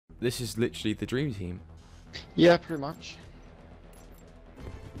this is literally the dream team. Yeah, pretty much.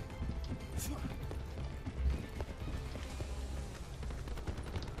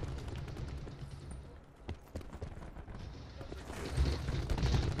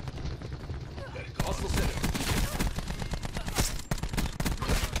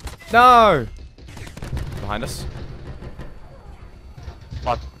 No! Behind us.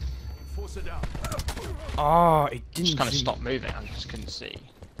 I Oh, it didn't. just kind of stopped moving. I just couldn't see.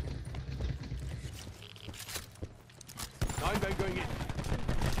 Going in.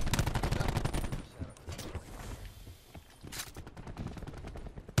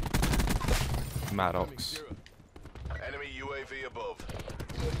 Maddox. Enemy UAV above.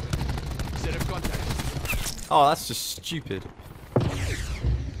 Set of contact. Oh, that's just stupid.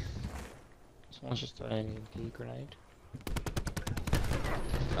 Someone's just throwing a grenade.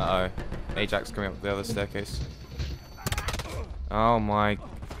 Uh oh. Ajax coming up the other staircase. Oh my.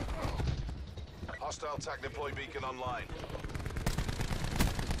 Hostile TAC deploy beacon online.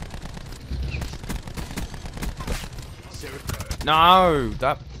 No!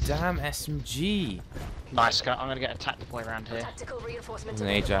 That damn SMG! Nice, I'm gonna get a tactical deploy around here. Tactical reinforcement. There's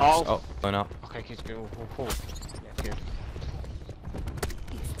an Ajax. Oh. Oh, blown up. Okay, kids go. Oh. Yeah, good.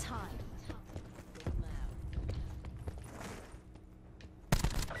 It's time.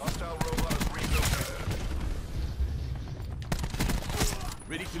 Hostile robot is rebuilt.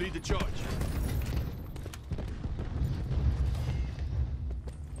 Ready to lead the charge.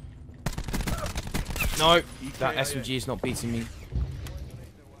 No! That SMG is not beating me.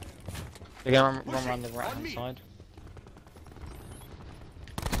 They're gonna run around the right hand side.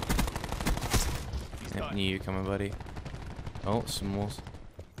 Yeah, knew you coming, buddy. Oh, some more.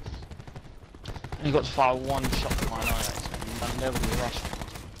 You got to fire one shot from my eye, and nobody rushed.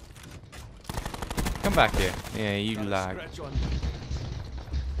 Come back here. Yeah, you lag.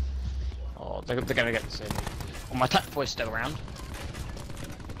 Oh, they're gonna get this in. Oh, my tactical boy's still around.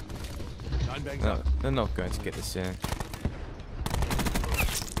 No, they're not going to get this in.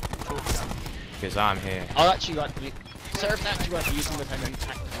 Because I'm here. I'll actually like to Serap's actually worth using with her new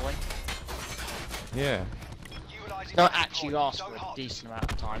tactical boy. Yeah. They'll actually last for a decent amount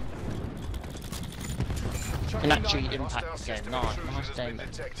of time. And actually impact the game. Nice game.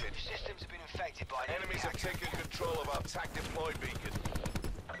 Systems have been infected by enemies have taken control of our TAC deploy beacon.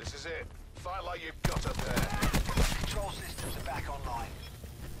 This is it. Fight like you've got up there. Control systems are back online.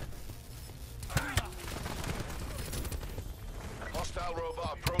 Hostile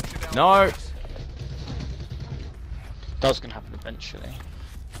robot approaching our No! base. That was gonna happen eventually.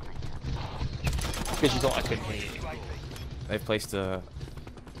 Because you thought I couldn't hear you. They've placed a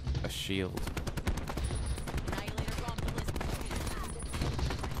shield.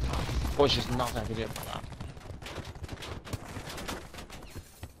 Boys just nothing I could do about that.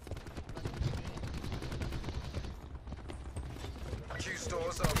 Q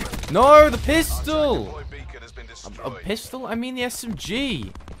stores open. No, the Our TAC pistol! deploy beacon has been A destroyed. pistol? I mean the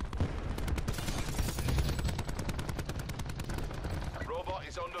SMG. Robot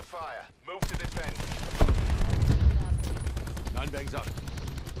is under fire. Move to defend. 9 bangs up.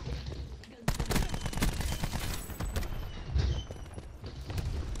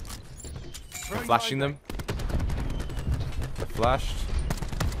 I'm flashing them. They're flashed.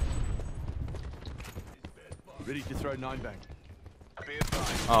 Ready to throw 9 bang. Be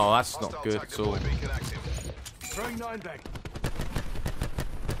advised. Oh, that's not Hostile good TAC at all. deploy beacon active. Throwing 9 bang.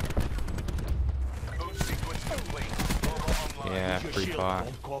 Move sequence complete. Robot online. Yeah, free fire.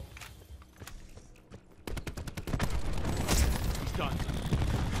 He's done.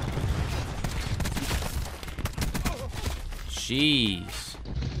 Jeez.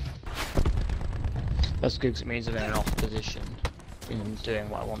 That's good because it means I'm in an off position. I'm doing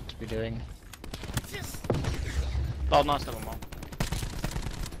what I want to be doing. Oh, nice level one.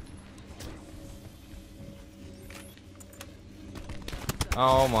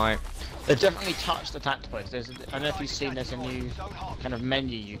 Oh my. They've definitely touched the tactical boys. I don't know if you've seen there's a new kind of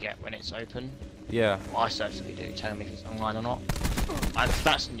menu you get when it's open. Yeah. Well, I certainly do, telling me if it's online or not. And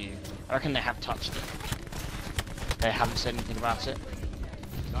that's new. I reckon they have touched it. They haven't said anything about it.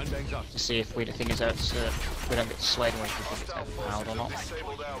 9 bangs up. To see if we think it's we don't get swayed away if it's overpowered or not.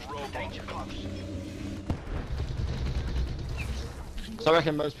 Disabled our robot. So I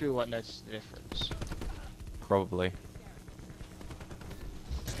reckon most people won't notice the difference. Probably.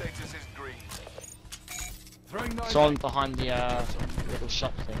 Status is green. Throwing 9 Someone behind the little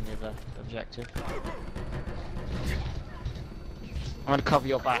shop thing near the objective. I'm gonna cover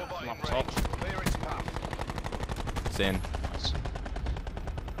your back from up top. Clear its path. It's in. Nice.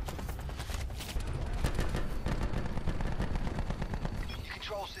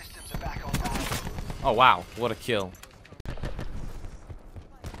 Control systems are back online. Oh wow, what a kill.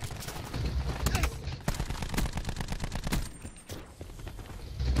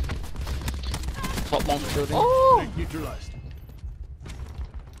 Top one building. Oh! Neutralized.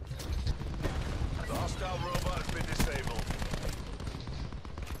 The hostile robot has been disabled.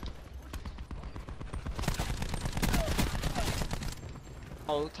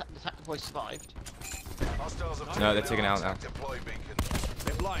 Oh, the tactical boy survived. Hostiles have No, they're taken taken out our now. attack deploy beacon.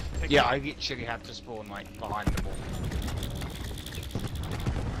 They're blind. Take Yeah, cover. I literally had to spawn like behind the wall.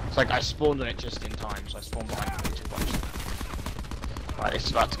 It's like I spawned on it just in time, so I spawned behind the wall too much. Right, it's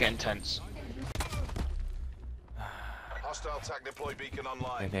about to get intense. Hostile attack deploy beacon They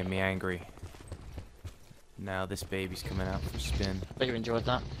online. made me angry. Now this baby's coming out for a spin. Bet you enjoyed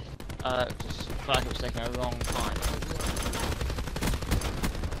that. Just felt like it was taking a long time.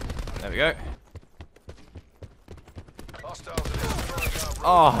 There we go. Hostiles are destroying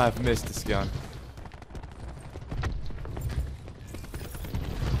our Oh, I've missed this gun.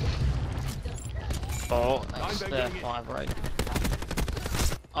 Oh, that's their 5 right.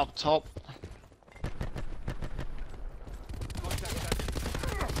 Up top.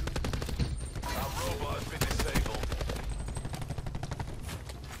 Our robot has been disabled.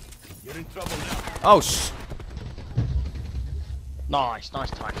 You're in trouble now. Oh sh! Nice,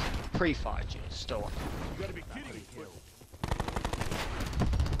 nice time. Pre-5 G, still on. You gotta be kidding me.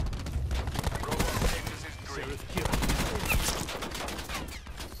 Robot status is green. Sarah's killed.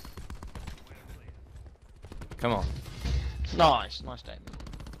 Come on. Nice, nice statement.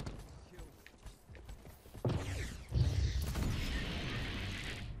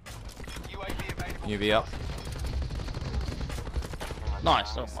 UAV available. UV up.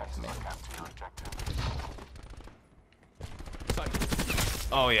 Nice, don't mark me.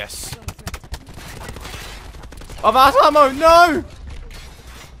 Oh yes. Oh, that's ammo! No!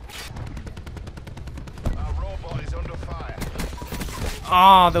 Our robot is under fire.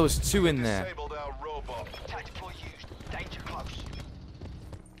 Ah, there was 2 in there. Disabled our robot. Tactical used. Danger close.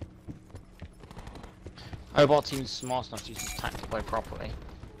 Mobile team's smart enough to use this tactical way properly.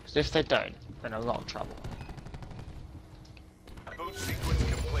 Because if they don't, they're in a lot of trouble. Boot sequence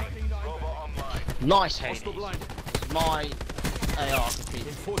complete. Robot online. Nice, Hades. Hostile blind. My AR could be.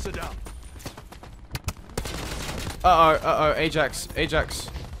 Enforcer down. Uh-oh, Ajax, Ajax.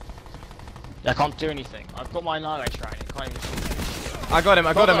 I can't do anything. I've got my annihilation right. I can't even shoot. I got him,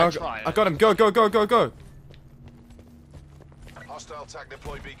 I got him, Well, I try got him. Go, go, go, go, go. Hostile attack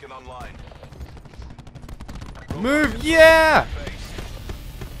deploy beacon online. Move, yeah!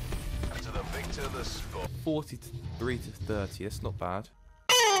 To the victor, the score. 43 to 30, that's not bad.